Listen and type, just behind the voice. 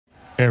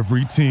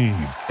Every team,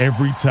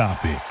 every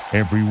topic,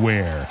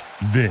 everywhere.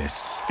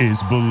 This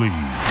is Believe.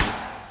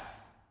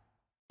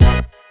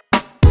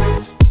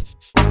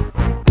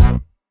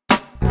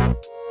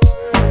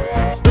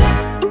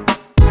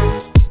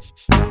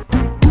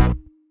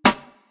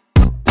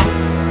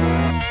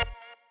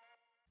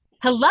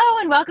 Hello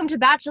and welcome to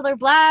Bachelor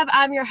Blab.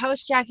 I'm your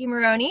host, Jackie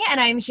Maroney, and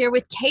I'm here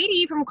with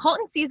Katie from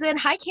Colton Season.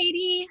 Hi,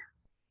 Katie.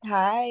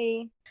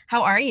 Hi.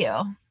 How are you?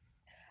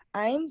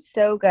 I'm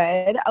so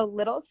good. A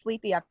little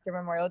sleepy after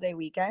Memorial Day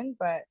weekend,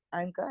 but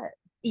I'm good.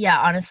 Yeah,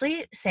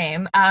 honestly,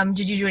 same.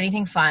 Did you do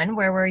anything fun?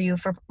 Where were you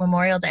for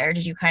Memorial Day, or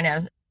did you kind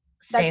of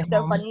stay That's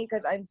home? so funny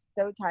because I'm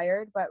so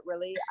tired, but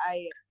really,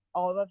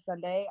 all of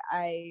Sunday,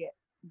 I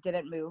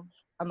didn't move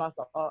a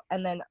muscle.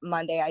 And then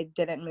Monday, I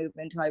didn't move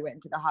until I went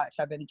into the hot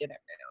tub and didn't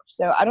move.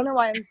 So I don't know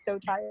why I'm so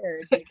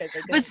tired because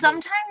I didn't But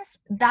sometimes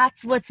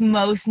that's what's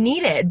most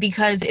needed,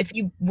 because if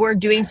you were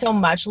doing so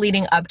much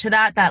leading up to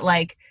that,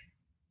 like,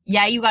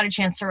 yeah, you got a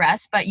chance to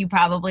rest, but your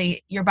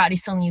body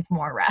still needs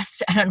more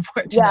rest. And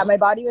unfortunately, yeah, my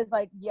body was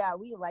like, yeah,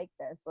 we like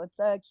this. Let's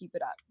keep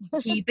it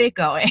up. Keep it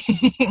going.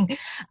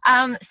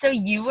 So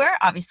you were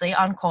obviously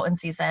on Colton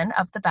Season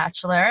of The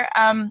Bachelor.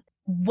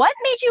 What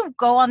made you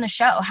go on the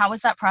show? How was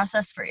that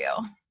process for you?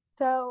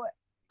 So,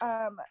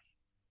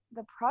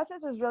 the process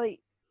was really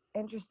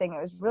interesting.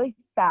 It was really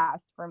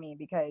fast for me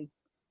because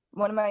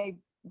one of my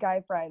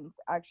guy friends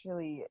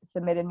actually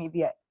submitted me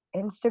via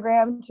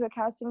Instagram to a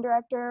casting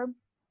director,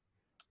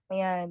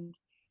 and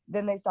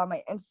then they saw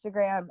my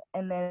Instagram,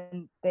 and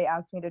then they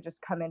asked me to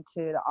just come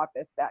into the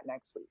office that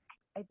next week.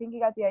 I think he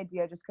got the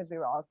idea just because we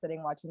were all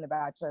sitting watching The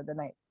Bachelor the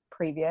night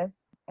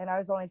previous, and I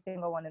was the only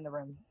single one in the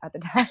room at the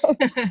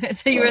time.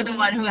 So you were the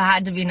one who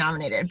had to be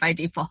nominated by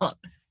default.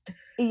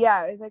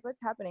 Yeah, I was like,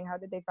 what's happening? How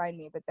did they find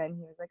me? But then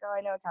he was like, oh,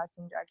 I know a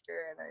casting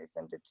director, and I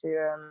sent it to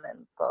him,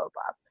 and blah, blah,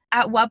 blah.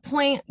 At what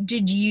point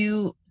did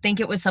you think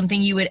it was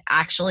something you would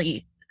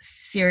actually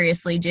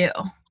seriously do?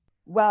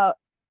 Well,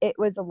 it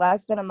was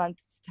less than a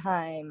month's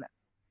time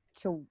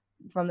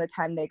from the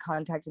time they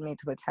contacted me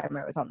to the time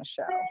I was on the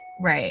show.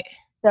 Right.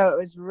 So it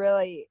was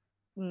really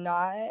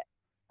not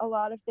a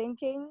lot of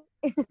thinking.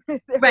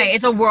 Right.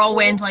 It's a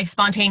whirlwind, like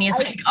spontaneous,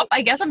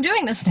 I guess I'm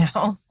doing this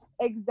now.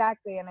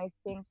 Exactly. And I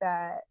think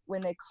that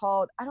when they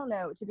called, I don't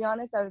know, to be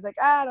honest, I was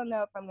like, I don't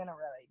know if I'm going to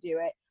really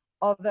do it.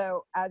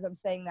 Although as I'm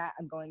saying that,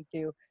 I'm going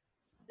through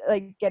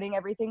like getting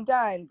everything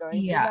done,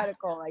 going through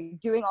medical, like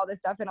doing all this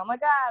stuff. And I'm like,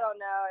 I don't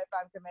know if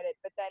I'm committed.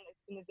 But then as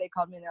soon as they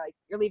called me and they're like,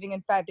 you're leaving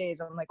in 5 days,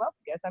 I'm like, well,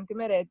 I guess I'm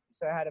committed.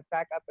 So I had to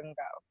pack up and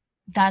go.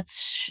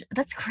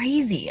 That's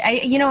crazy.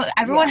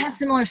 Everyone has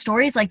similar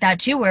stories like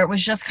that too, where it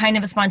was just kind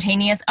of a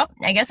spontaneous, oh,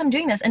 I guess I'm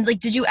doing this. And like,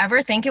 did you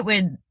ever think it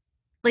would,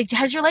 like,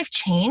 has your life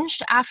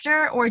changed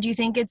after, or do you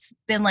think it's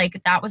been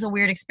like, that was a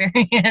weird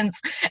experience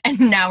and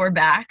now we're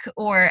back,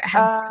 or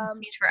have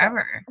it changed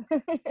forever?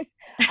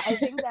 I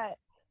think that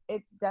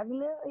it's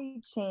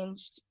definitely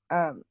changed.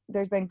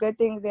 There's been good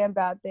things and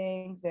bad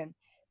things, and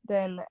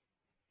then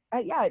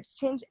it's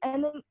changed.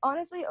 And then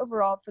honestly,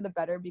 overall for the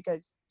better,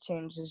 because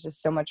change is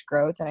just so much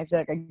growth, and I feel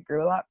like I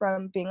grew a lot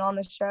from being on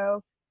the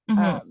show.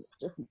 Mm-hmm.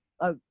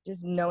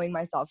 Just knowing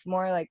myself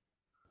more, like,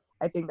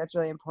 I think that's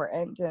really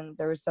important. And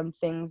there were some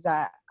things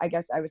that I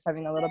guess I was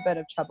having a little bit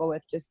of trouble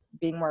with, just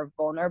being more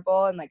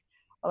vulnerable and like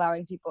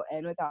allowing people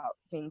in without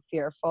being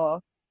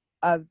fearful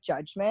of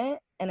judgment.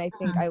 And I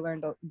think I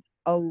learned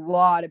a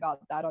lot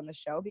about that on the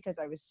show because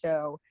I was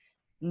so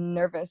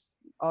nervous.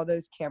 All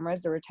those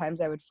cameras, there were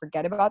times I would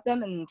forget about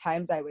them, and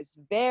times I was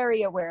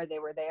very aware they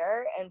were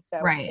there. And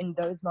so in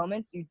those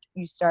moments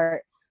you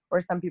start,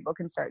 or some people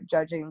can start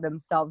judging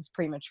themselves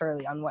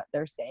prematurely on what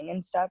they're saying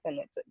and stuff, and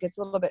it gets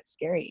a little bit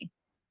scary.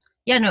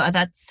 Yeah, no,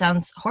 that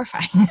sounds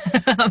horrifying.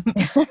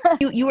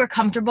 You were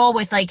comfortable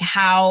with like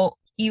how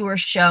you were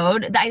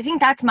showed. I think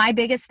that's my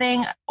biggest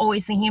thing,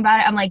 always thinking about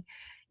it. I'm like,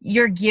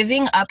 you're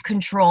giving up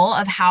control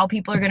of how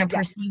people are going to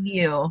perceive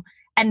you.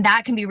 And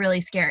that can be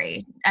really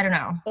scary. I don't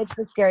know. It's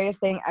the scariest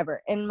thing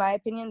ever. In my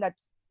opinion,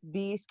 that's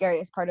the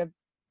scariest part of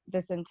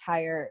this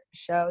entire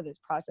show, this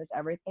process,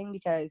 everything,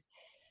 because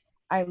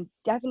I'm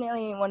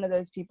definitely one of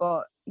those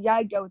people. Yeah,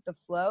 I go with the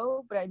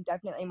flow, but I'm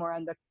definitely more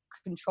on the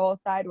control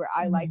side, where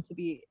I like to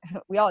be,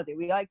 we all do.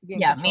 We like to be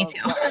in control. Yeah, me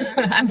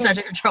too. I'm such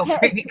a control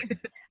freak.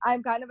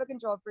 I'm kind of a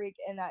control freak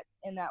in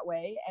that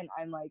way. And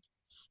I'm like,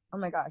 oh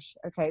my gosh,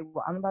 okay,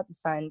 well, I'm about to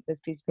sign this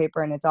piece of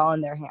paper and it's all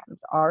in their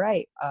hands. All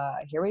right,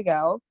 here we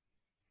go.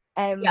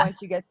 And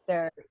once you get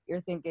there,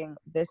 you're thinking,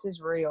 this is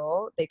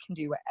real. They can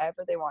do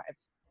whatever they want,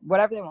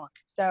 whatever they want.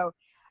 So,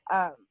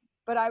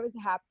 but I was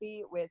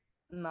happy with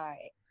my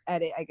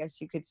edit, I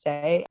guess you could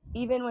say.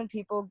 Even when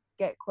people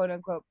get quote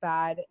unquote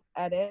bad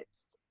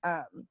edits,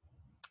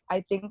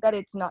 I think that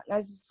it's not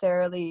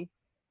necessarily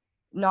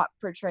not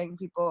portraying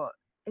people.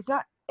 It's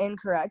not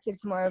incorrect.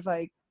 It's more of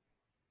like,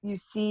 you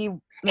see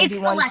maybe it's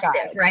one selective,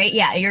 side. Right?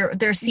 Yeah,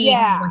 they're seeing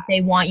what they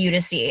want you to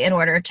see in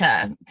order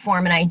to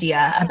form an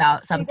idea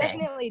about something. They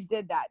definitely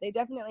did that. They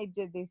definitely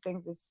did these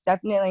things. It's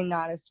definitely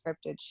not a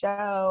scripted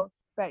show,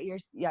 but you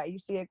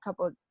see a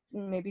couple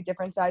maybe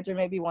different sides, or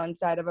maybe one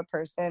side of a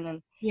person,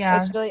 and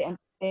it's really interesting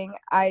everything.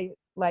 I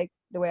like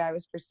the way I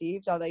was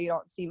perceived, although you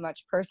don't see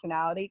much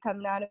personality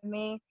coming out of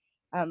me.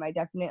 I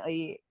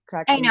definitely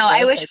cracked I some know.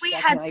 I jokes. wish we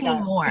had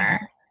seen more.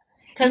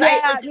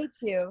 Me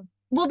too.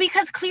 Well,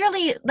 because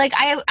clearly, like,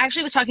 I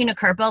actually was talking to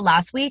Kirpa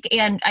last week,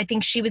 and I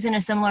think she was in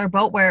a similar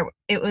boat where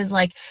it was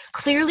like,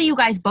 clearly you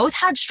guys both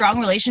had strong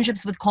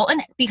relationships with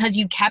Colton because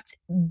you kept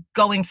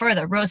going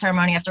further, rose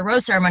ceremony after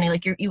rose ceremony.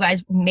 Like, you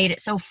guys made it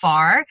so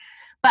far.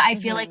 But I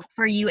feel like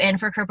for you and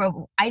for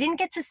Kirpa, I didn't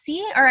get to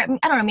see, or I don't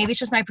know, maybe it's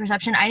just my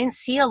perception. I didn't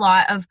see a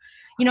lot of,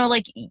 you know,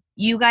 like,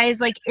 you guys,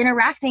 like,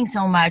 interacting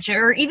so much,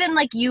 or even,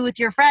 like, you with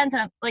your friends.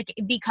 And, like,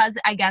 because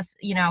I guess,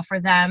 you know, for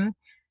them,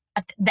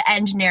 at the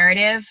end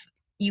narrative,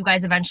 you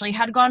guys eventually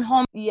had gone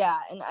home. Yeah,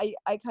 and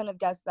I kind of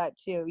guessed that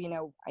too. You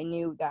know, I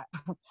knew that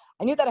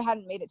I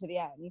hadn't made it to the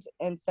end,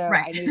 and so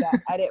Right. I knew that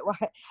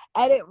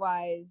edit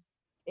wise,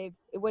 it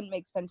wouldn't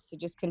make sense to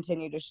just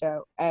continue to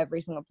show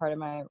every single part of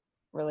my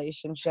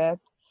relationship.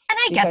 And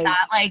I get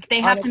that, like,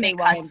 they have to make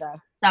cuts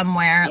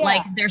somewhere. Yeah.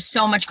 Like, there's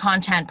so much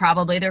content,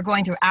 probably they're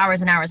going through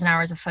hours and hours and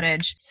hours of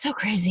footage. So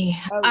crazy.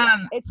 Oh, yeah.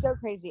 It's so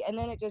crazy. And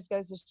then it just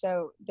goes to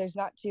show there's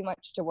not too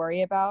much to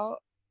worry about,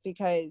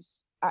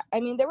 because I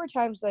mean, there were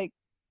times like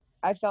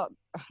I felt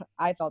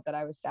that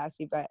I was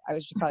sassy, but I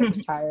was probably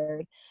just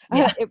tired.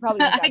 Yeah. It probably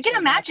was. I can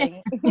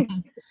imagine.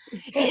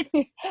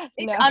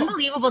 It's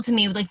unbelievable to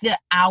me, like, the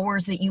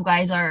hours that you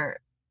guys are,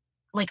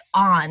 like,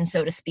 on,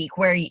 so to speak,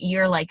 where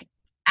you're, like,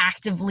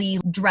 actively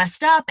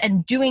dressed up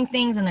and doing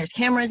things and there's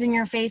cameras in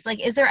your face. Like,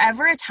 is there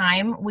ever a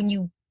time when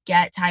you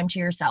get time to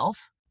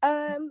yourself?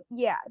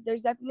 Yeah,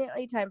 there's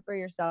definitely time for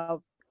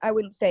yourself. I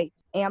wouldn't say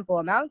ample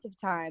amounts of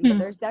time, but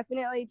there's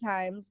definitely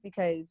times,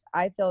 because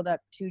I filled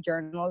up 2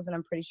 journals, and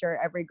I'm pretty sure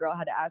every girl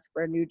had to ask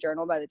for a new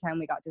journal by the time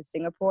we got to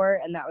Singapore,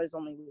 and that was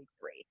only week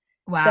 3.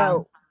 Wow.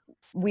 So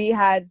we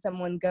had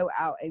someone go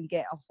out and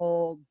get a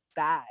whole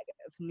bag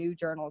of new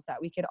journals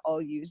that we could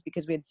all use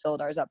because we had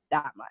filled ours up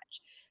that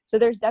much. So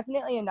there's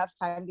definitely enough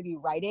time to be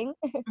writing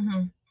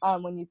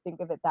when you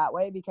think of it that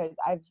way, because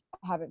I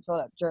haven't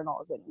filled up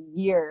journals in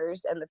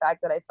years, and the fact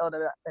that I filled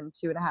it up in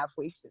 2.5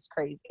 weeks is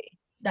crazy.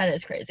 That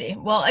is crazy.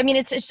 Well, I mean,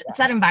 it's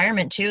that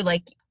environment too.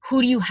 Like,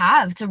 who do you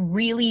have to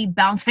really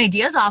bounce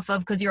ideas off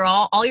of? Because you're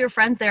all your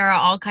friends there are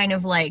all kind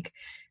of like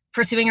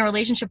pursuing a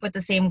relationship with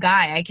the same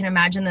guy. I can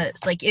imagine that,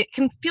 like, it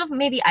can feel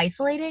maybe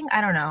isolating. I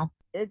don't know.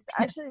 It's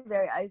actually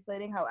very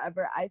isolating.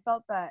 However, I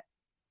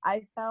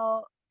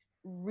felt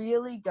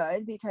really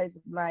good because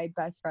my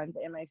best friends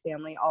and my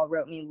family all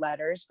wrote me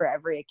letters for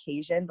every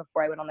occasion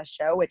before I went on the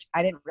show, which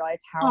I didn't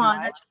realize how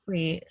much. That's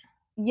sweet.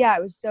 Yeah,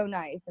 it was so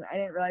nice. And I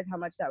didn't realize how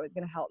much that was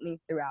going to help me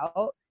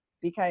throughout,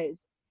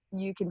 because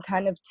you can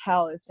kind of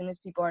tell as soon as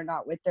people are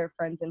not with their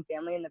friends and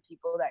family and the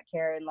people that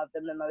care and love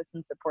them the most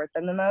and support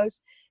them the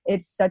most,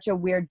 it's such a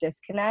weird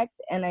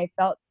disconnect. And I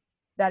felt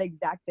that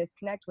exact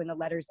disconnect when the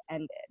letters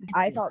ended.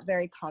 I felt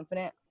very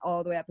confident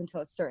all the way up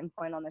until a certain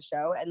point on the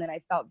show. And then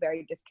I felt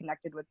very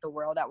disconnected with the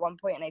world at one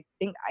point. And I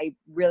think I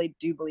really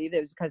do believe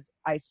it was because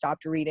I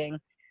stopped reading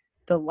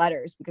the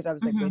letters, because I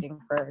was like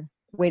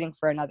waiting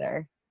for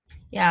another.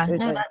 Yeah,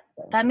 no,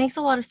 that makes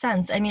a lot of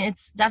sense. I mean,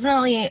 it's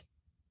definitely,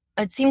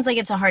 it seems like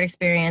it's a hard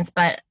experience,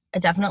 but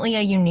definitely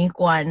a unique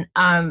one.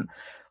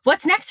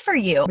 What's next for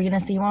you? Are we going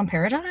to see you on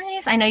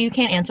Paradise? I know you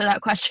can't answer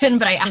that question,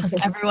 but I ask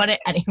everyone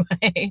it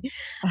anyway.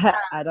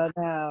 I don't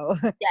know.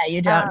 Yeah,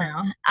 you don't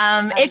know.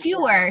 If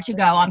you were to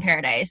go on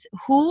Paradise,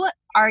 who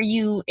are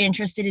you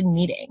interested in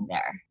meeting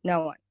there?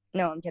 No one.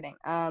 No, I'm kidding.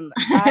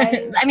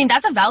 I mean,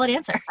 that's a valid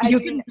answer.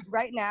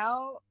 Right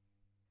now,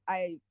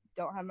 I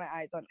don't have my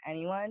eyes on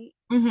anyone.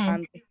 Mm-hmm.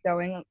 I'm just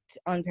going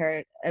on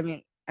Paradise. I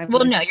mean,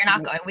 no, you're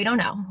not going. We don't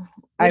know.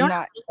 I'm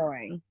not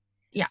going.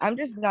 Yeah. I'm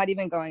just not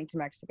even going to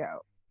Mexico.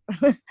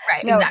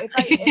 Right, no,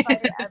 exactly. If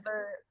I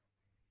ever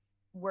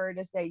were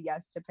to say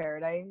yes to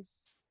Paradise,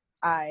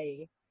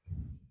 I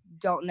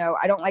don't know.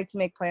 I don't like to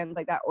make plans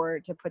like that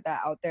or to put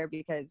that out there,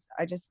 because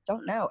I just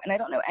don't know. And I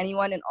don't know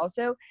anyone. And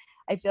also,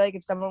 I feel like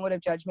if someone would have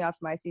judged me off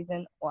my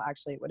season, well,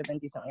 actually, it would have been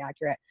decently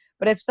accurate.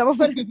 But if someone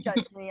would have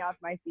judged me off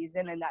my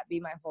season and that be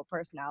my whole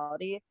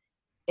personality,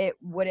 it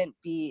wouldn't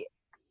be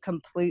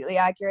completely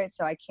accurate.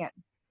 So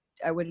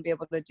I wouldn't be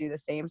able to do the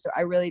same. So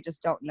I really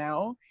just don't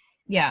know.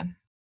 Yeah.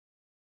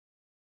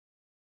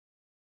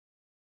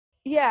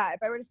 Yeah, if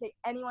I were to say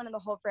anyone in the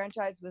whole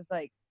franchise was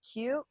like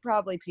cute,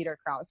 probably Peter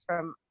Krause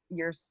from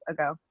years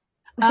ago.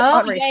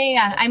 Oh,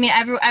 yeah. I mean,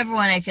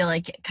 everyone I feel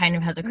like kind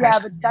of has a crush.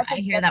 Yeah, but I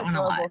hear that one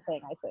a lot.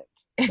 Thing, I think.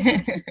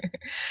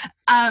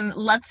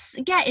 Let's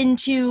get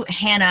into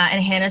Hannah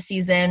and Hannah's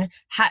season.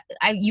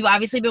 You've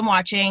obviously been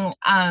watching.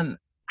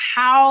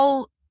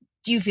 How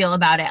do you feel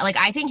about it? Like,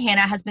 I think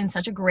Hannah has been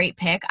such a great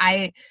pick.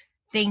 I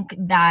think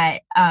that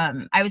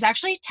I was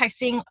actually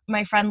texting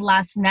my friend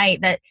last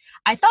night that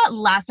I thought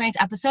last night's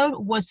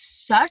episode was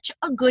such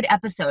a good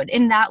episode,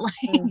 in that, like,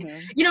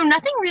 you know,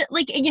 nothing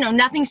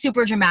nothing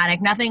super dramatic,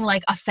 nothing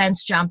like a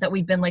fence jump that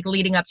we've been like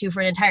leading up to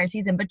for an entire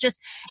season, but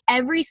just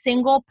every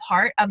single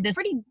part of this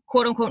pretty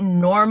quote unquote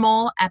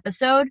normal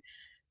episode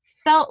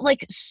felt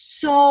like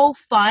so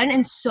fun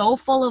and so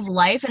full of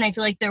life. And I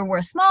feel like there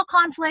were small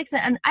conflicts,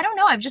 and I don't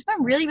know, I've just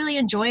been really, really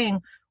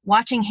enjoying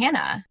watching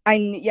Hannah. I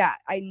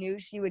knew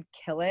she would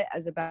kill it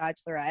as a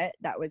bachelorette.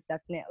 That was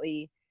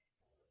definitely,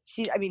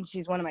 she's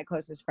one of my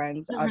closest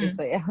friends,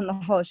 obviously, on the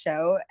whole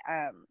show.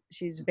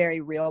 She's a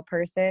very real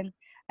person.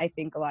 I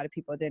think a lot of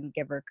people didn't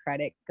give her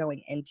credit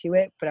going into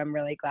it, but I'm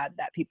really glad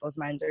that people's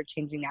minds are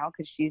changing now,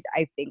 because she's,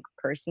 I think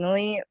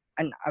personally,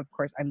 and of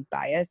course I'm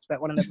biased,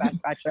 but one of the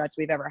best bachelorettes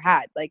we've ever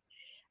had. Like,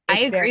 I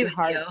agree with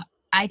you.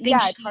 I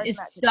think she is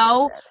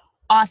so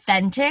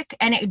authentic,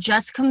 and it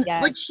just comes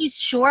like she's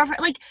sure of her.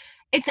 Like,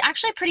 it's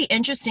actually pretty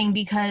interesting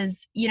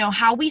because, you know,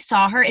 how we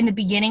saw her in the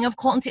beginning of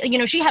Colton, you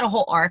know, she had a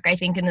whole arc, I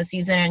think, in the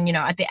season. And, you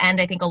know, at the end,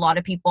 I think a lot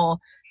of people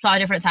saw a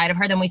different side of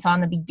her than we saw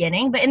in the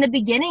beginning. But in the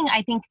beginning,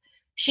 I think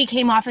she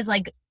came off as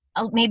like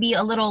maybe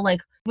a little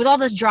like with all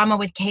this drama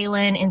with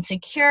Kaylin,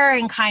 insecure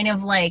and kind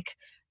of like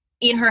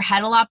in her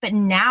head a lot. But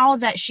now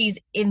that she's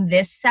in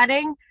this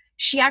setting,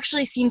 she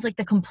actually seems like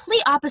the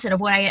complete opposite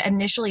of what I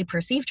initially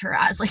perceived her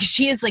as. Like,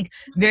 she is like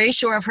very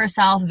sure of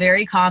herself,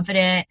 very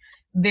confident,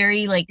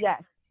 very like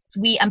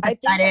sweet, empathetic. I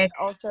think that's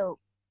also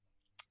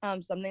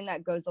something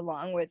that goes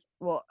along with,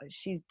 well,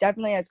 she's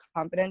definitely has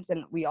confidence,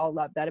 and we all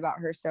love that about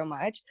her so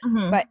much.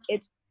 But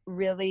it's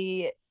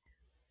really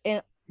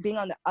being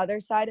on the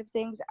other side of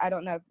things. I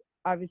don't know if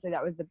obviously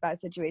that was the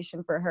best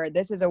situation for her.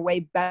 This is a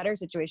way better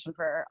situation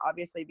for her,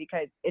 obviously,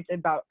 because it's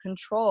about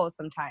control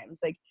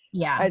sometimes. Like,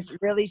 as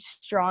really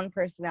strong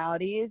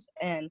personalities,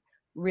 and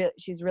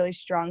she's really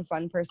strong,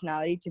 fun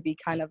personality, to be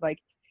kind of like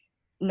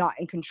not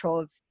in control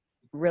of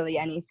really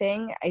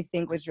anything, I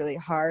think was really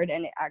hard.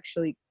 And it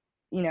actually,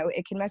 you know,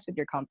 it can mess with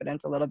your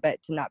confidence a little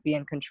bit to not be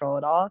in control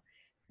at all.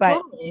 But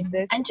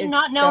this and to is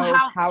not know so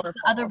how powerful.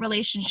 Other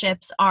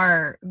relationships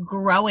are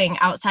growing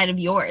outside of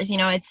yours, you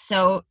know, it's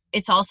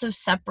also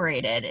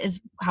separated is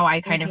how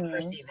I kind of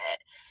perceive it.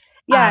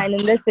 And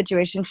in this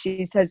situation,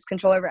 she has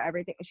control over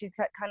everything. She's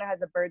kind of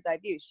has a bird's eye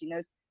view. She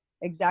knows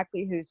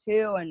exactly who's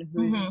who and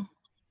who's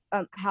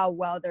how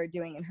well they're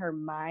doing in her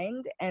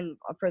mind. And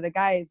for the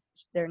guys,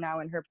 they're now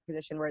in her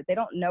position where they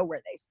don't know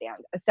where they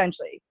stand,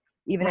 essentially.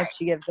 Even if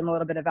she gives them a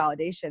little bit of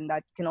validation,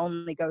 that can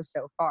only go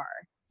so far.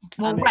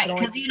 Well,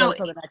 because, you know,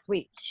 until the next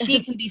week.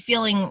 She can be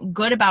feeling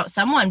good about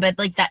someone, but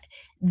like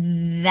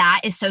that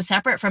is so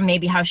separate from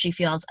maybe how she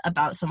feels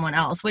about someone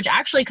else, which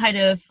actually kind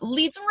of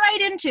leads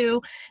right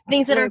into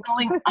things that are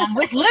going on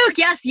with Luke.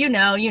 Yes, you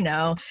know.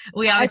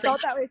 We obviously I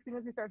felt that way as soon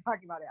as we started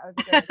talking about it. I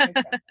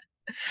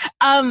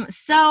was like,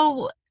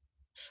 so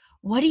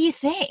what do you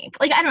think?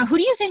 Like, I don't know, who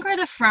do you think are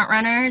the front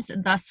runners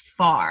thus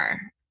far?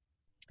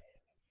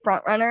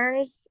 Front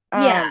runners?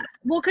 Well,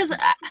 because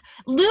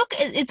Luke,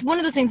 it's one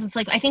of those things. It's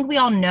like, I think we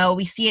all know,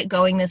 we see it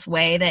going this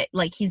way, that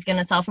like he's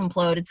gonna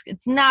self-implode.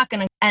 It's not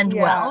gonna end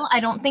well, I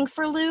don't think,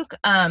 for Luke.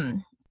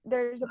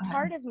 There's a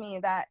part of me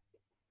that,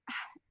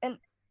 and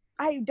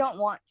I don't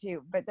want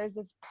to, but there's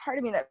this part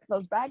of me that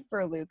feels bad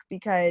for Luke,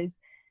 because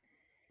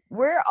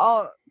we're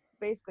all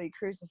basically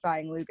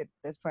crucifying Luke at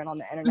this point on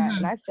the internet,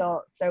 and I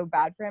feel so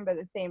bad for him. But at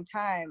the same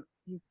time,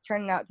 he's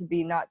turning out to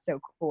be not so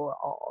cool at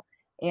all,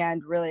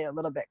 and really a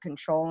little bit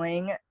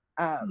controlling.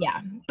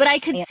 But I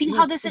could see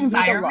how this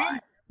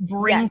environment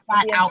brings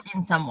that out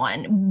in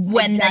someone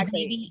when like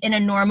maybe in a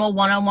normal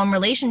one-on-one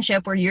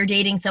relationship where you're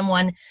dating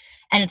someone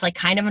and it's like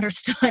kind of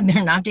understood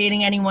they're not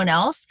dating anyone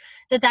else,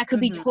 that could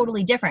be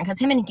totally different, because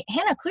him and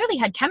Hannah clearly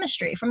had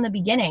chemistry from the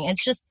beginning.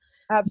 It's just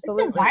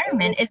absolutely, this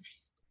environment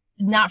is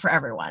not for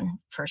everyone,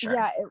 for sure.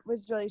 Yeah, it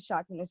was really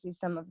shocking to see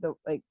some of the,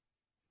 like,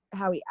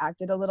 how he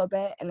acted a little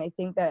bit. And I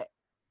think that,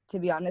 to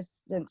be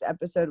honest, since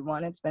episode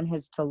 1, it's been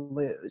his to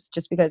lose,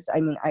 just because, I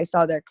mean, I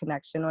saw their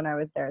connection when I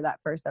was there that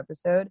first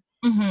episode.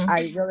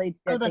 I really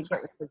did think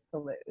it was his to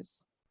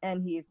lose,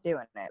 and he's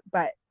doing it.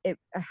 But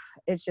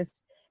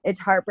it's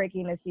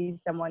heartbreaking to see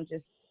someone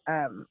just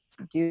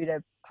due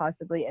to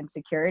possibly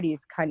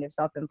insecurities kind of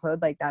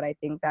self-implode like that. I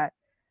think that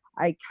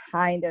I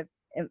kind of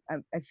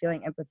I'm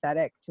feeling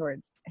empathetic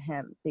towards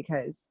him,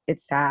 because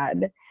it's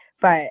sad,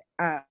 but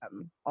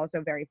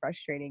also very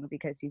frustrating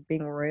because he's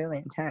being really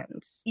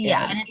intense.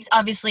 And it's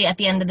obviously, at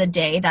the end of the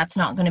day, that's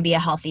not going to be a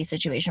healthy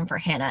situation for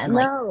Hannah. And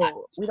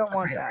no, we don't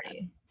want that.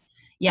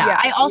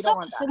 I also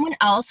have someone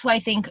else who I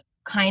think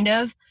kind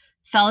of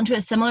fell into a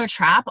similar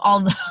trap,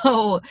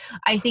 although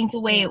I think the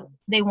way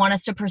they want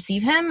us to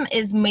perceive him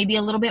is maybe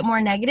a little bit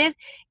more negative,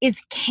 is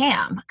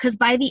Cam. Because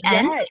by the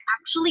end, I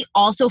actually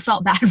also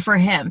felt bad for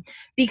him,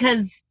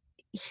 because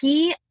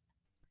he,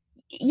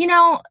 you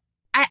know,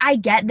 I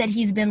get that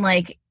he's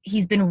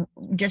been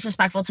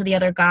disrespectful to the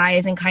other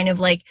guys and kind of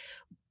like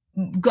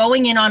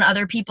going in on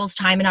other people's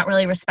time and not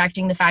really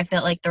respecting the fact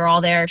that like they're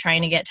all there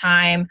trying to get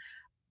time.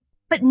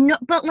 But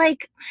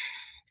like,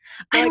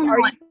 I don't know. Are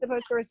you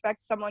supposed to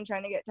respect someone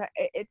trying to get time?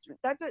 It's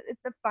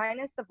the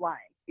finest of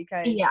lines,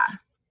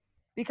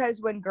 because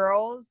when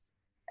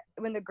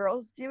the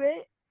girls do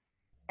it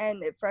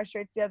and it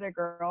frustrates the other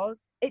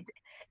girls,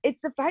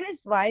 it's the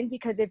finest line,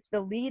 because if the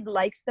lead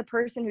likes the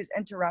person who's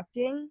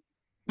interrupting,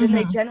 then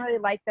they generally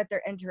like that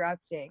they're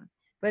interrupting.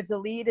 But if the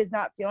lead is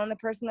not feeling the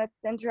person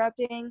that's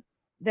interrupting,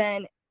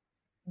 then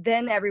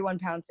everyone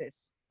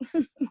pounces.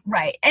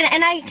 Right.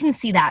 And I can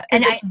see that.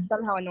 And it's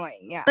somehow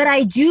annoying. Yeah. But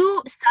I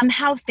do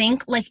somehow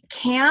think like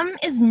Cam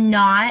is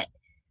not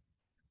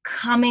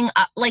coming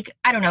up, like,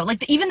 I don't know,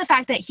 like even the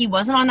fact that he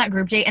wasn't on that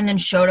group date and then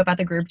showed up at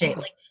the group date,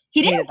 like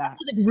he didn't get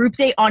to the group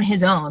date on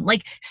his own.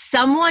 Like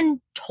someone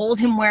told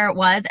him where it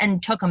was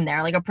and took him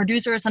there, like a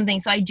producer or something.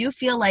 So I do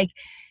feel like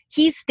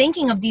he's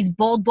thinking of these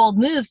bold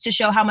moves to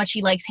show how much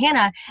he likes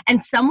Hannah,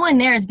 and someone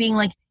there is being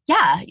like,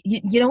 yeah,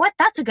 you know what,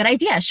 that's a good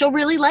idea, she'll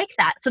really like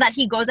that, so that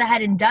he goes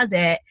ahead and does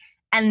it.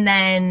 And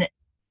then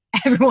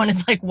everyone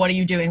is like, what are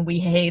you doing? We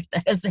hate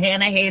this.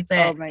 Hannah hates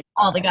it.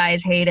 All the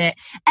guys hate it.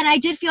 And I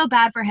did feel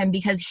bad for him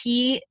because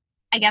he,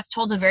 I guess,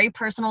 told a very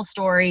personal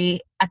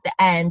story at the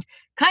end,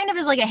 kind of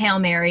as like a Hail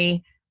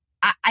Mary.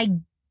 I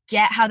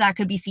get how that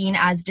could be seen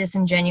as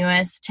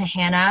disingenuous to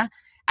Hannah.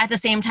 At the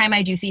same time,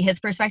 I do see his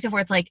perspective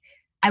where it's like,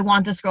 I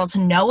want this girl to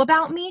know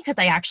about me because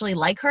I actually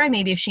like her. And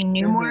maybe if she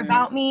knew more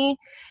about me,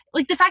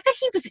 like the fact that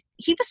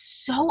he was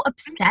so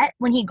upset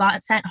when he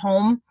got sent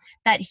home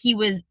that he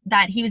was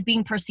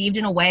being perceived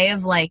in a way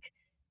of like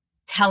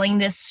telling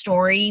this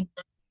story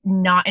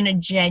not in a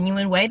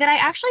genuine way, that I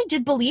actually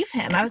did believe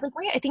him. I was like,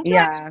 wait, I think you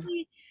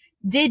actually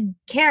did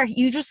care.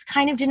 You just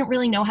kind of didn't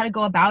really know how to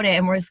go about it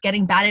and was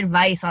getting bad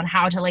advice on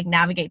how to like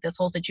navigate this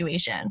whole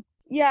situation.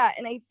 Yeah.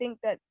 And I think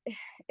that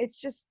it's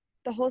just,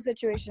 the whole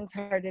situation's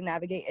hard to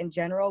navigate in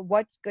general.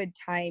 What's good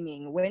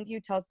timing? When do you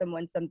tell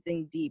someone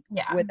something deep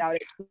without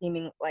it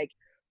seeming like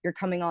you're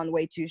coming on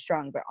way too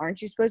strong? But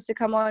aren't you supposed to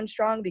come on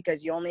strong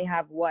because you only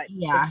have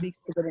 6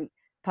 weeks to get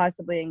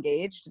possibly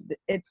engaged?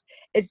 It's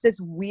this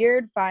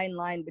weird fine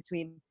line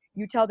between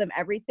you tell them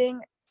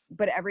everything,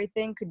 but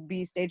everything could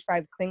be stage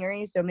 5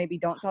 clingery. So maybe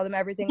don't tell them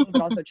everything,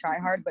 but also try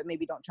hard, but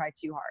maybe don't try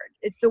too hard.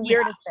 It's the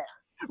weirdest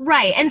thing.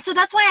 Right. And so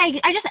that's why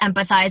I just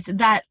empathize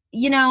that,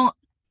 you know,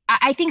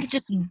 I think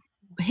just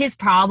his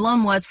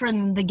problem was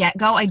from the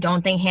get-go, I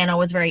don't think Hannah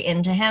was very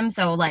into him.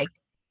 So like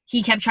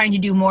he kept trying to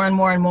do more and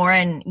more and more,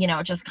 and you know,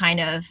 it just kind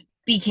of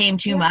became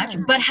too much.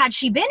 But had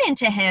she been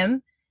into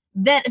him,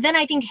 then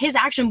I think his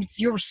actions,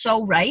 you're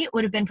so right,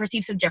 would have been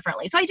perceived so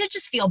differently. So I did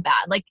just feel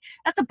bad. Like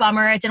that's a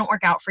bummer. It didn't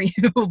work out for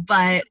you.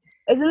 But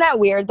isn't that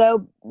weird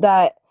though,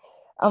 that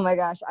oh my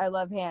gosh, I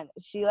love Hannah.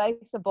 She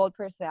likes a bold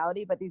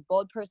personality, but these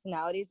bold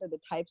personalities are the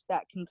types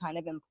that can kind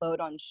of implode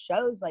on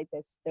shows like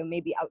this. So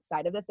maybe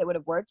outside of this it would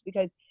have worked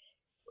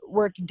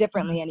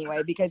differently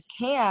anyway, because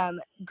Cam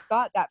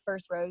got that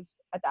first rose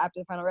after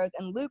the final rose,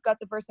 and Luke got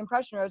the first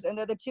impression rose, and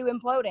they're the two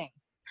imploding.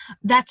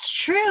 That's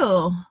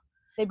true.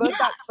 They both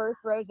got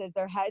first roses.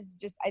 Their heads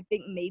just, I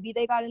think maybe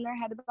they got in their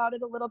head about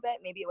it a little bit.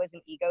 Maybe it was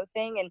an ego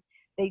thing, and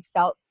they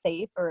felt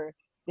safe, or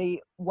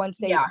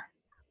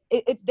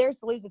it's theirs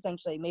to lose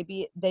essentially.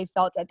 Maybe they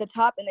felt at the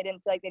top and they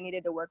didn't feel like they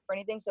needed to work for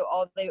anything, so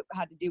all they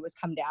had to do was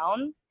come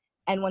down,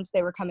 and once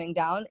they were coming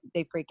down,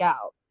 they freak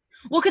out.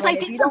 Well, because I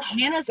think from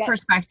Hannah's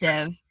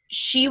perspective,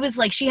 she was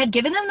like, she had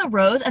given them the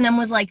rose and then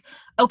was like,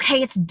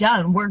 okay, it's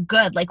done. We're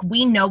good. Like,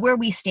 we know where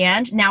we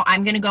stand. Now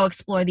I'm going to go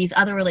explore these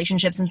other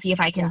relationships and see if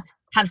I can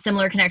have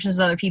similar connections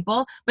with other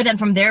people. But then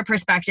from their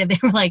perspective, they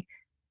were like,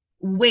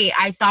 wait,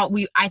 I thought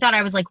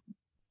I was like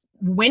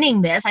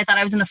winning this. I thought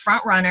I was in the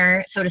front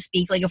runner, so to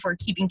speak. Like if we're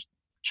keeping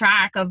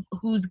track of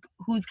who's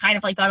kind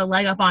of like got a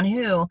leg up on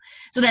who.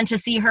 So then to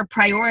see her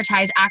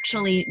prioritize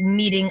actually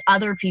meeting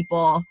other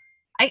people,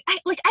 I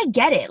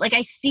get it. Like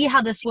I see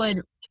how this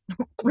would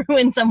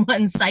ruin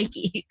someone's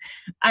psyche.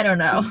 I don't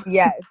know.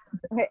 Yes.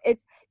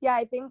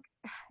 I think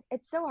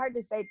it's so hard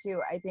to say too.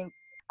 I think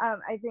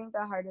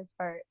the hardest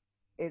part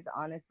is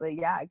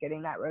honestly,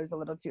 getting that rose a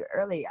little too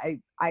early.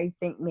 I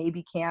think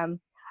maybe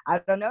Cam,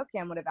 I don't know if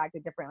Cam would have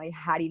acted differently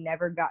had he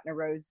never gotten a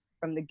rose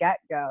from the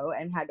get-go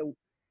and had to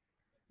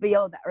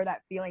feel that, or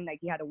that feeling like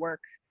he had to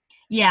work.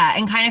 Yeah,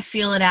 and kind of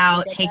feel it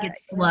out, take it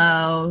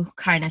slow,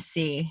 kind of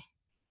see.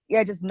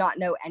 Yeah, just not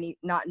know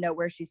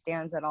where she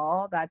stands at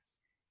all. I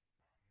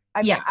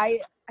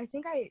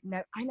think I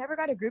never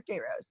got a group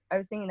date rose. I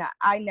was thinking that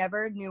I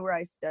never knew where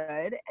I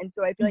stood, and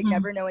so I feel like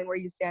never knowing where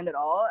you stand at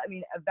all. I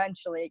mean,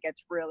 eventually it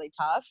gets really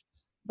tough,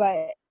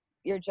 but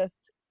you're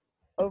just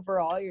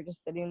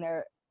sitting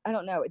there. I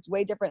don't know. It's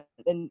way different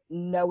than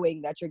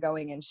knowing that you're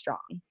going in strong.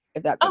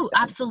 If that makes sense.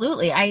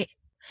 Absolutely.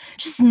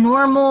 Just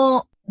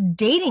normal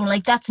dating,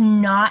 like that's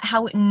not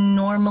how it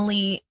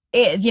normally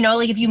is, you know,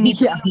 like if you meet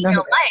someone in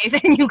real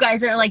life and you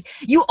guys are like,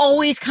 you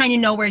always kind of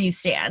know where you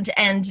stand.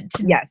 And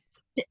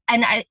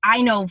and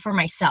I know for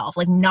myself,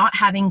 like not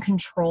having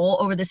control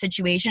over the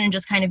situation and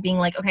just kind of being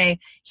like, okay,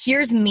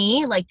 here's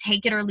me, like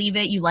take it or leave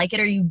it, you like it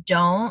or you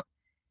don't,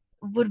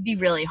 would be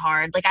really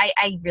hard. Like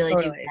I really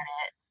do get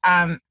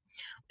it.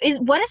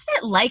 What is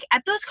it like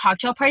at those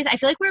cocktail parties? I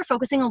feel like we were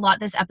focusing a lot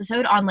this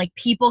episode on like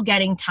people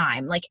getting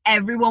time. Like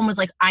everyone was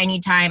like, I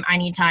need time.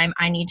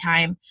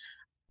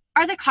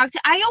 Are the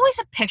cocktail, I always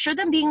have pictured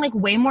them being like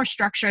way more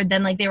structured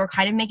than like they were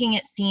kind of making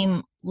it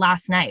seem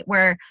last night,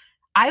 where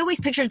I always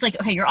pictured it's like,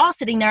 okay, you're all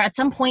sitting there at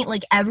some point,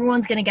 like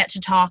everyone's going to get to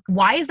talk.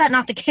 Why is that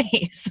not the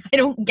case? I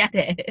don't get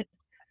it.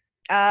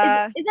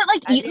 Is it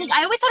like, I mean, like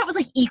I always thought it was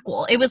like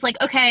equal. It was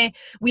like, okay,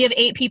 we have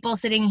 8 people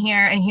sitting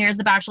here and here's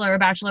the bachelor or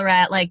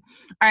bachelorette. Like,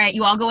 all right,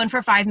 you all go in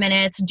for 5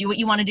 minutes, do what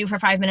you want to do for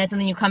 5 minutes,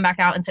 and then you come back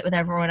out and sit with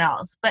everyone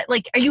else. But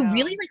like, are you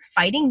really like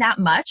fighting that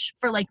much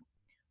for like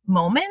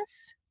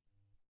moments?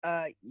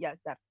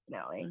 yes,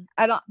 definitely.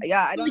 I don't know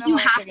Like how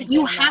much I can say you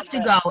on that, have to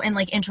but- go and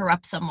like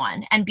interrupt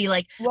someone and be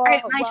like, all well,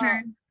 right, my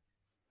turn.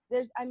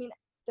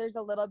 there's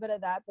a little bit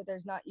of that, but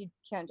there's not, you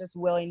can't just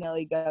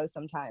willy-nilly go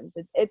sometimes.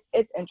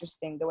 It's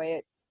interesting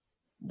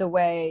the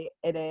way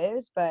it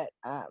is, but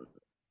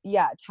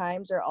yeah,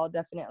 times are all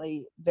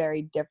definitely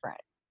very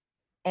different.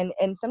 And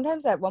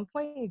sometimes at one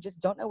point you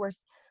just don't know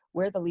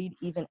where the lead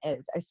even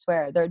is. I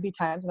swear there would be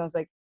times and I was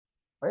like,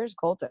 where's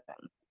Colton?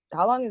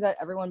 How long has that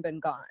everyone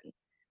been gone?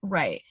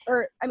 Right.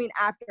 Or I mean,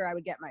 after I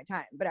would get my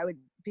time, but I would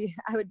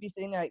be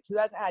sitting there like, who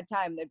hasn't had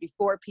time? There'd be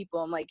 4 people.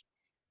 I'm like,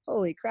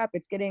 holy crap,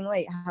 it's getting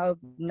late. How have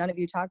none of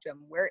you talked to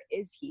him? Where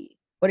is he?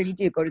 What did he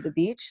do? Go to the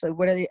beach? Like,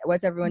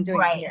 what's everyone doing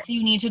Right. here? So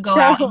you need to go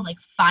out and like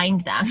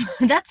find them.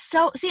 That's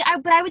so,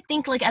 but I would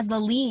think like as the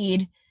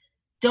lead,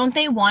 don't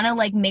they want to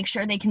like make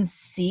sure they can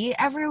see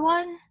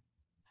everyone?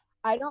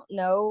 I don't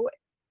know.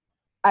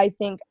 I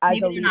think as Maybe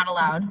a they're lead, not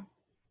allowed.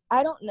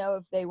 I don't know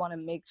if they want to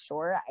make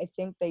sure. I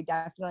think they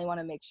definitely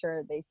want to make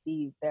sure they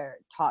see their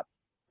top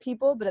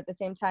people, but at the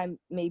same time,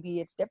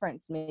 maybe it's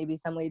different. Maybe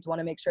some leads want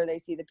to make sure they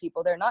see the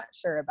people they're not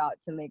sure about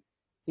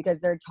because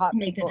they're top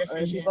Make the people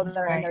or people decisions,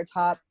 that are in right. their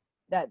top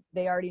that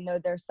they already know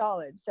they're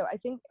solid. So I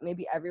think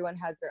maybe everyone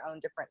has their own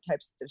different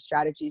types of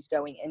strategies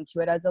going into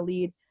it as a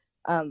lead.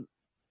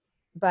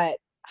 But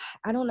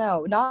I don't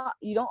know.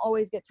 You don't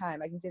always get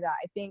time. I can say that.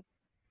 I think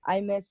I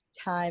missed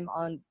time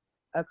on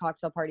a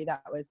cocktail party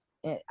that was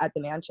at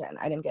the mansion.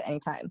 I didn't get any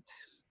time.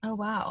 Oh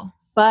wow.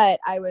 But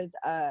I was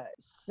I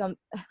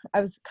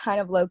was kind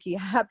of low-key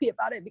happy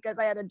about it because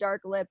I had a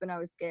dark lip and I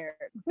was scared.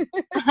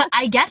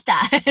 I get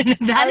that.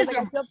 I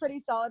feel pretty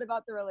solid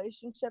about the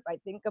relationship. I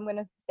think I'm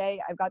gonna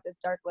stay. I've got this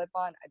dark lip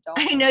on.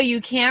 I know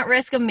you can't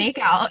risk a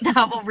makeout.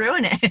 That will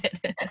ruin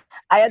it.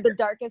 I had the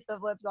darkest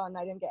of lips on.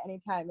 I didn't get any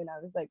time, and I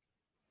was like,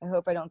 I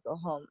hope I don't go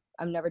home.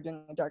 I'm never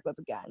doing a dark lip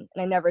again.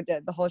 And I never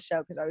did the whole show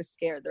because I was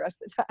scared the rest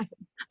of the time.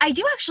 I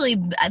do actually,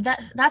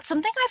 that's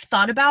something I've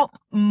thought about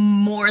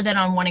more than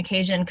on one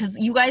occasion, because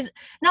you guys,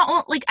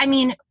 not like, I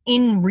mean,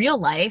 in real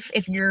life,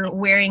 if you're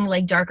wearing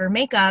like darker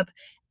makeup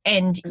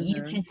and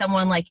you can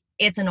someone like,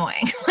 it's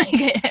annoying.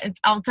 Like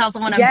I'll tell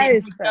someone I'm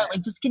dating,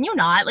 like, just can you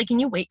not? Like, can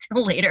you wait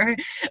till later?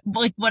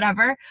 Like,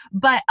 whatever.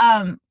 But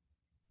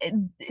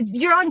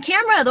you're on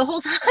camera the whole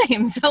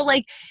time, so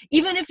like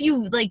even if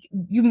you like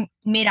you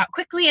made out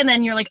quickly and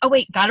then you're like, oh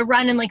wait, gotta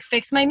run and like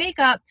fix my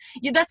makeup,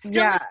 that's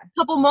still like, a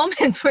couple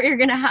moments where you're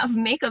gonna have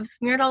makeup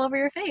smeared all over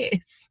your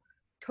face.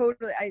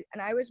 Totally.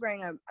 I was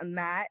wearing a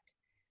matte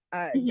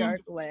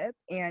dark lip,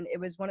 and it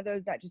was one of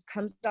those that just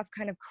comes off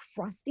kind of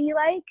crusty,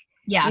 like,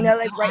 yeah, you know,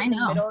 like right in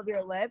the middle of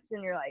your lips,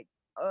 and you're like,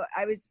 oh,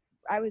 I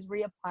was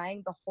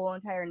reapplying the whole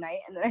entire night,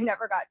 and then I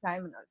never got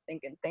time, and I was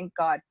thinking, thank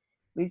God,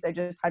 at least I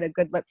just had a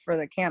good lip for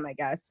the cam, I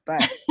guess.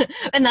 But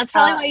and that's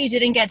probably why you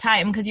didn't get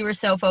time, because you were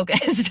so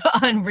focused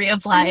on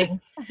reapplying.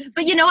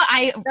 But you know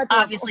what?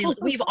 Obviously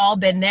we've all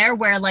been there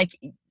where like,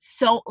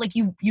 so like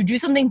you do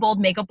something bold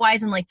makeup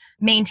wise and like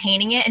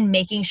maintaining it and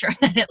making sure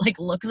that it like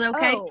looks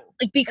okay,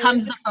 like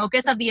becomes the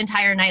focus of the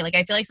entire night. Like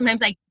I feel like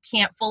sometimes I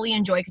can't fully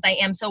enjoy because I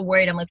am so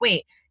worried. I'm like,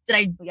 wait, did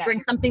I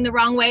drink something the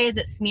wrong way? Is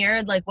it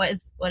smeared? Like what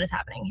is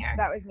happening here?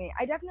 That was me.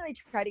 I definitely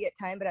tried to get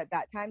time, but at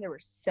that time there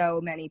were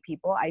so many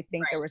people. I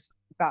think there was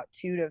about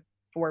 2 to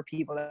 4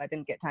 people that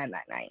didn't get time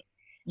that night.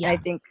 Yeah. And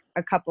I think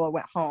a couple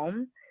went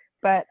home,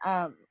 but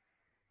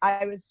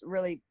I was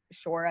really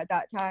sure at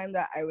that time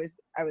that I was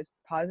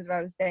positive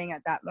I was staying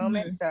at that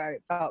moment, so I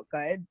felt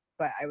good.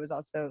 But I was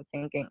also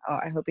thinking, oh,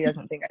 I hope he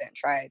doesn't think I didn't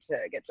try to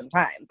get some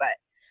time. But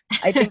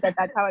I think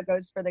that's how it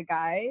goes for the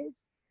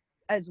guys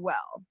as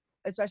well.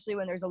 Especially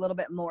when there's a little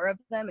bit more of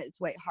them, it's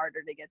way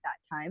harder to get that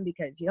time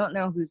because you don't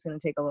know who's going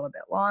to take a little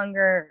bit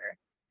longer,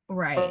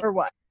 or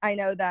what. I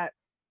know that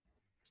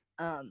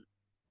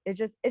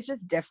it's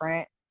just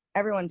different.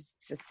 Everyone's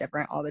just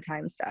different all the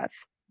time. Stuff.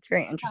 It's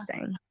very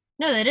interesting.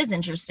 No, that is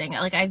interesting.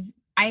 Like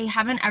I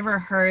haven't ever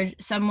heard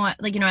someone,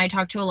 like, you know, I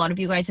talked to a lot of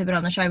you guys who've been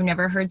on the show. I've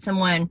never heard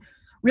someone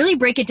really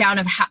break it down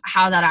of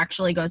how that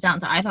actually goes down.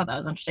 So I thought that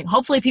was interesting.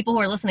 Hopefully people who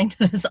are listening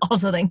to this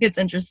also think it's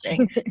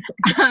interesting.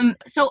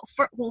 So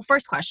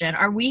first question,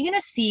 are we going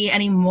to see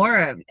any more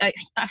of, I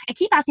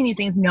keep asking these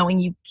things knowing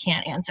you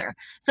can't answer.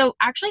 So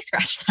actually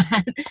scratch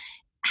that.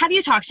 Have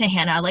you talked to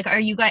Hannah? Like, are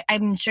you guys,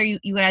 I'm sure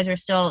you guys are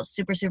still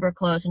super, super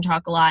close and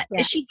talk a lot. Yeah.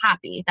 Is she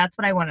happy? That's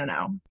what I want to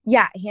know.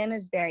 Yeah,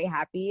 Hannah's very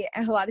happy.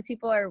 And a lot of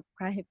people are,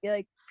 I feel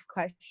like,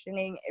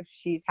 questioning if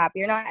she's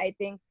happy or not. I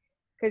think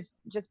because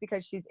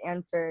she's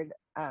answered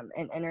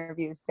in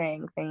interviews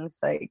saying things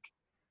like,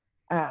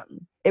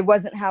 it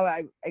wasn't how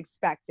I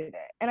expected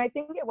it. And I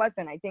think it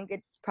wasn't. I think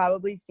it's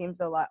probably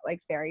seems a lot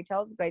like fairy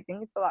tales, but I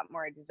think it's a lot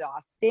more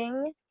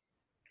exhausting.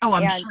 Oh,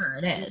 I'm sure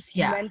it is.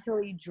 Yeah.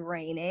 Mentally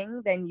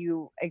draining than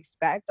you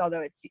expect.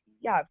 Although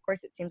of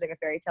course it seems like a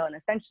fairy tale and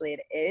essentially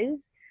it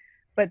is.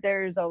 but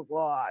there's a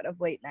lot of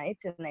late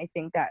nights, and I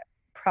think that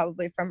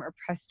probably from her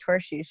press tour,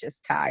 she's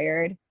just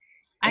tired.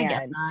 I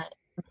get that.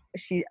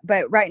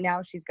 But right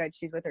now she's good.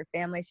 She's with her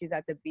family. She's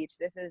at the beach.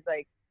 This is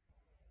like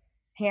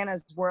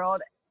Hannah's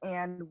world,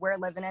 and we're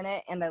living in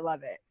it, and I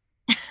love it.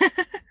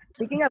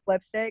 Speaking of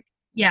lipstick,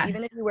 yeah,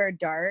 even if you wear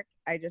dark,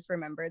 I just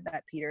remembered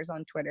that Peter's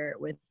on Twitter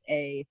with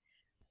a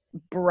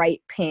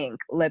bright pink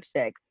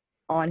lipstick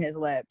on his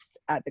lips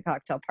at the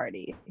cocktail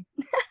party.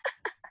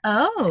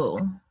 Oh.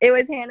 It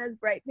was Hannah's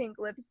bright pink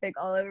lipstick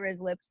all over his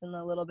lips and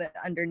a little bit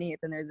underneath,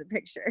 and there's a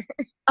picture.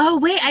 Oh,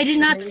 wait, I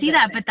did not see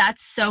that, but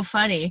that's so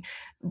funny.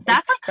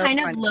 That's like so kind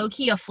funny. of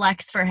low-key a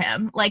flex for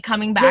him, like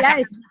coming back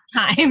after this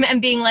time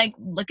and being like,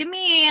 look at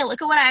me,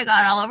 look at what I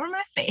got all over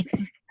my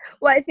face.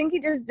 Well, I think he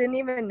just didn't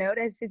even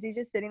notice because he's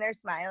just sitting there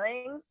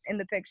smiling in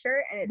the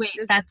picture. And it's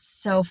just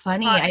that's so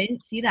funny. I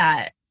didn't see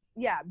that.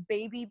 Yeah,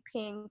 baby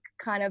pink,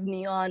 kind of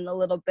neon, a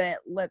little bit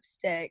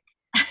lipstick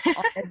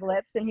on his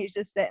lips, and he's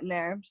just sitting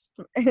there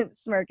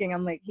smirking.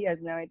 I'm like, he has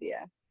no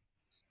idea.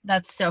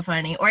 That's so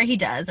funny. Or he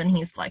does, and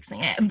he's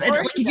flexing it. But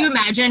like, could you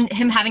imagine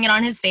him having it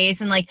on his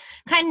face and like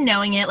kind of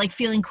knowing it, like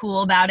feeling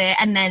cool about it,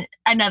 and then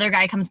another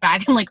guy comes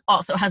back and like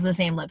also has the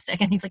same lipstick,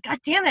 and he's like, God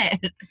damn it.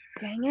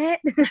 Dang it.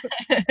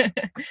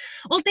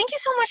 Well, thank you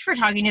so much for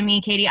talking to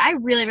me, Katie. I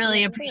really,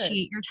 really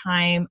appreciate your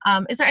time.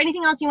 Is there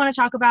anything else you want to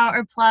talk about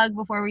or plug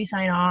before we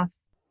sign off?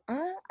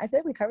 I feel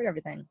like we covered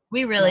everything.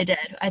 We really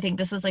did. I think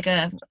this was like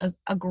a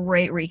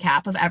great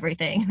recap of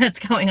everything that's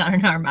going on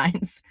in our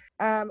minds.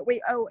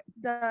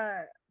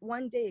 The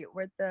one date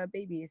with the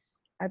babies.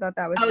 I thought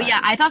that was fun.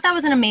 Yeah, I thought that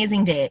was an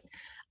amazing date.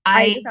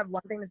 I just have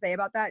one thing to say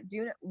about that.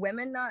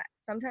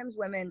 Sometimes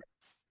women,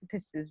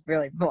 this is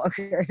really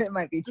vulgar. It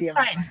might be too.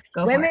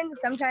 Women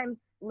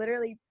sometimes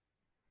literally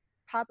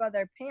pop out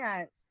their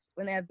pants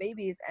when they have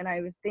babies, and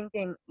I was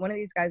thinking one of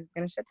these guys is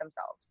going to shit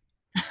themselves.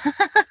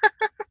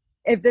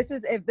 If this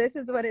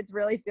is what it's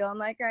really feeling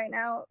like right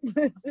now.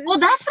 That's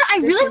what I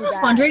really was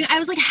wondering. I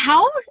was like,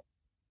 how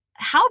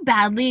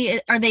badly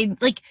are they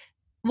like?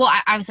 Well,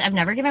 I've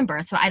never given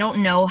birth, so I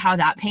don't know how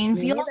that pain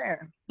feels.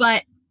 Neither.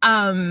 But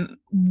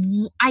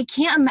I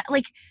can't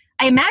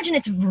I imagine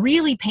it's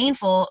really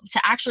painful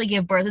to actually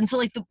give birth, and so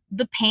like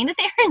the pain that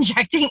they are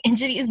injecting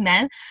into these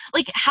men,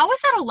 like how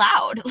is that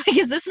allowed? Like,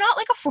 is this not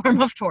like a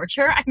form of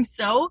torture?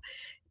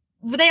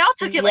 They all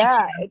took it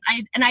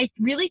I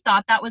really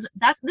thought this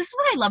is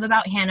what I love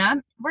about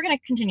Hannah. We're gonna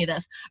continue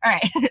this. All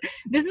right,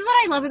 this is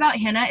what I love about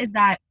Hannah is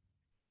that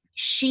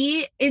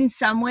she in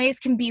some ways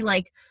can be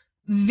like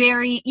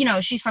very,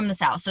 she's from the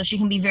South, so she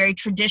can be very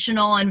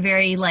traditional and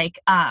very like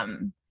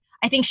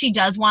I think she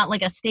does want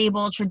like a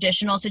stable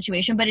traditional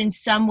situation, but in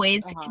some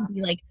ways can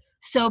be like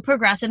so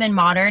progressive and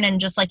modern and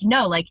just like,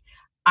 no, like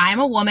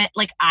I'm a woman,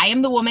 like I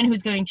am the woman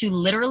who's going to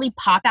literally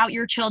pop out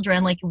your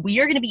children, like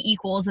we are going to be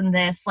equals in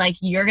this, like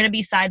you're going to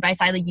be side by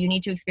side, like you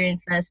need to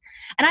experience this.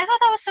 And I thought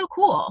that was so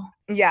cool.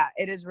 Yeah,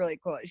 it is really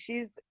cool.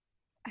 She's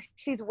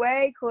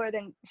way cooler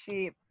than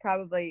she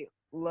probably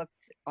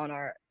looked on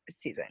our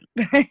season.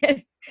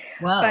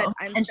 Whoa.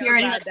 And she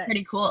already looks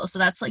pretty cool, so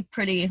that's like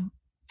pretty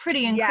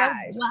incredible. Yeah,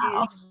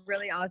 wow. She's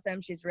really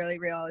awesome. She's really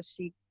real.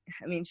 She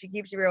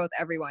keeps you real with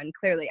everyone,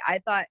 clearly. I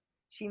thought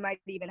she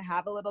might even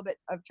have a little bit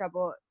of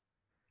trouble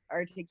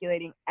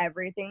articulating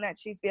everything that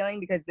she's feeling,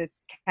 because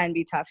this can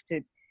be tough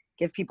to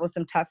give people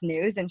some tough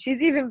news, and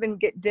she's even been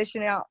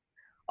dishing out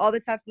all the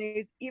tough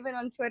news. Even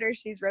on Twitter,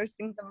 she's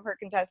roasting some of her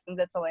contestants.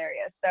 It's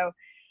hilarious. So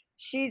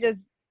she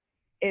just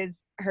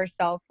is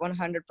herself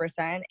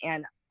 100%,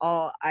 and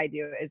all I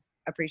do is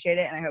appreciate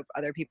it, and I hope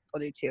other people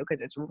do too,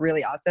 because it's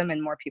really awesome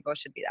and more people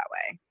should be that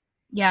way.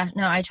 Yeah,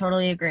 no, I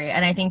totally agree.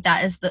 And I think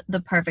that is the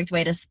perfect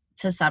way to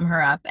sum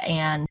her up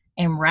and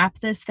wrap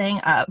this thing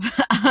up.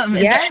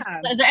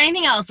 Is there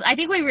anything else? I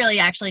think we really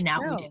actually we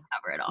did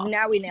cover it all.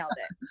 Now we nailed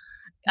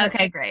it.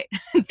 Okay, great.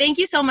 Thank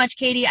you so much,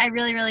 Katie. I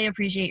really, really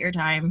appreciate your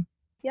time.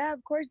 Yeah,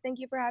 of course. Thank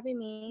you for having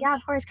me. Yeah,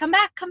 of course. Come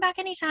back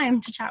anytime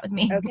to chat with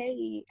me.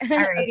 Okay. All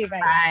right, okay,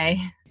 bye.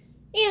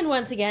 And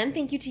once again,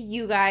 thank you to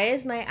you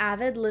guys, my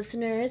avid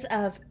listeners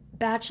of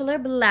Bachelor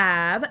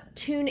Blab.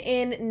 Tune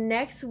in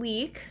next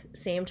week,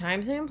 same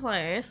time, same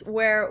place,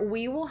 where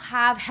we will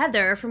have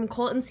Heather from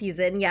Colton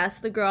season. Yes,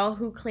 the girl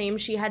who claimed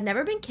she had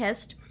never been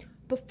kissed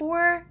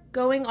before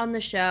going on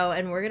the show,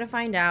 and we're going to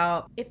find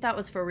out if that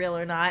was for real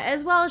or not,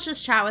 as well as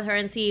just chat with her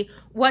and see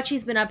what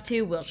she's been up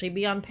to. Will she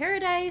be on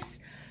Paradise?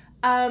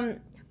 We're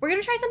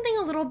going to try something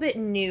a little bit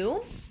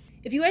new.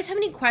 If you guys have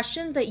any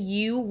questions that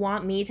you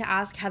want me to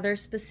ask Heather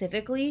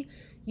specifically,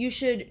 you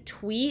should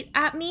tweet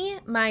at me.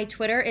 My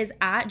Twitter is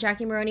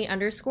 @JackieMaroney_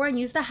 and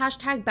use the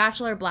hashtag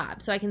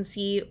BachelorBlab so I can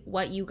see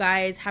what you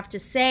guys have to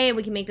say, and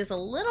we can make this a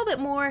little bit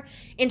more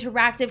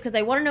interactive, because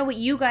I want to know what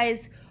you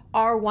guys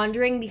are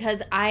wondering,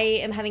 because I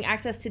am having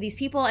access to these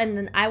people, and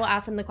then I will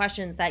ask them the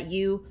questions that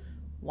you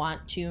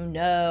want to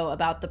know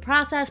about the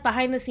process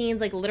behind the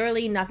scenes. Like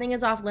literally nothing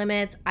is off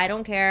limits. I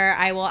don't care.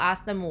 I will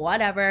ask them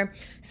whatever.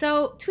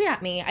 So tweet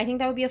at me. I think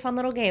that would be a fun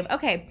little game.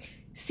 Okay,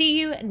 see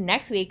you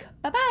next week.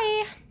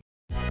 Bye-bye.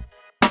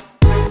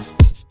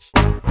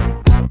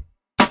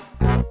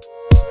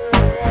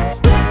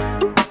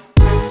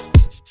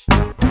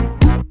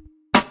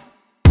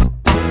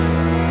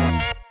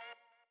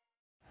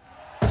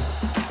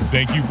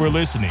 Thank you for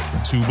listening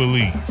to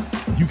Believe.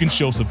 You can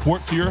show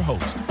support to your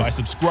host by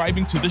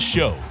subscribing to the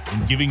show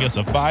and giving us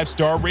a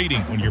 5-star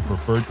rating on your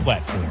preferred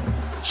platform.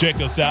 Check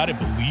us out at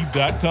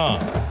Believe.com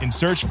and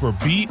search for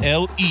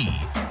BLEAV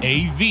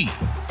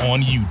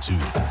on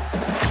YouTube.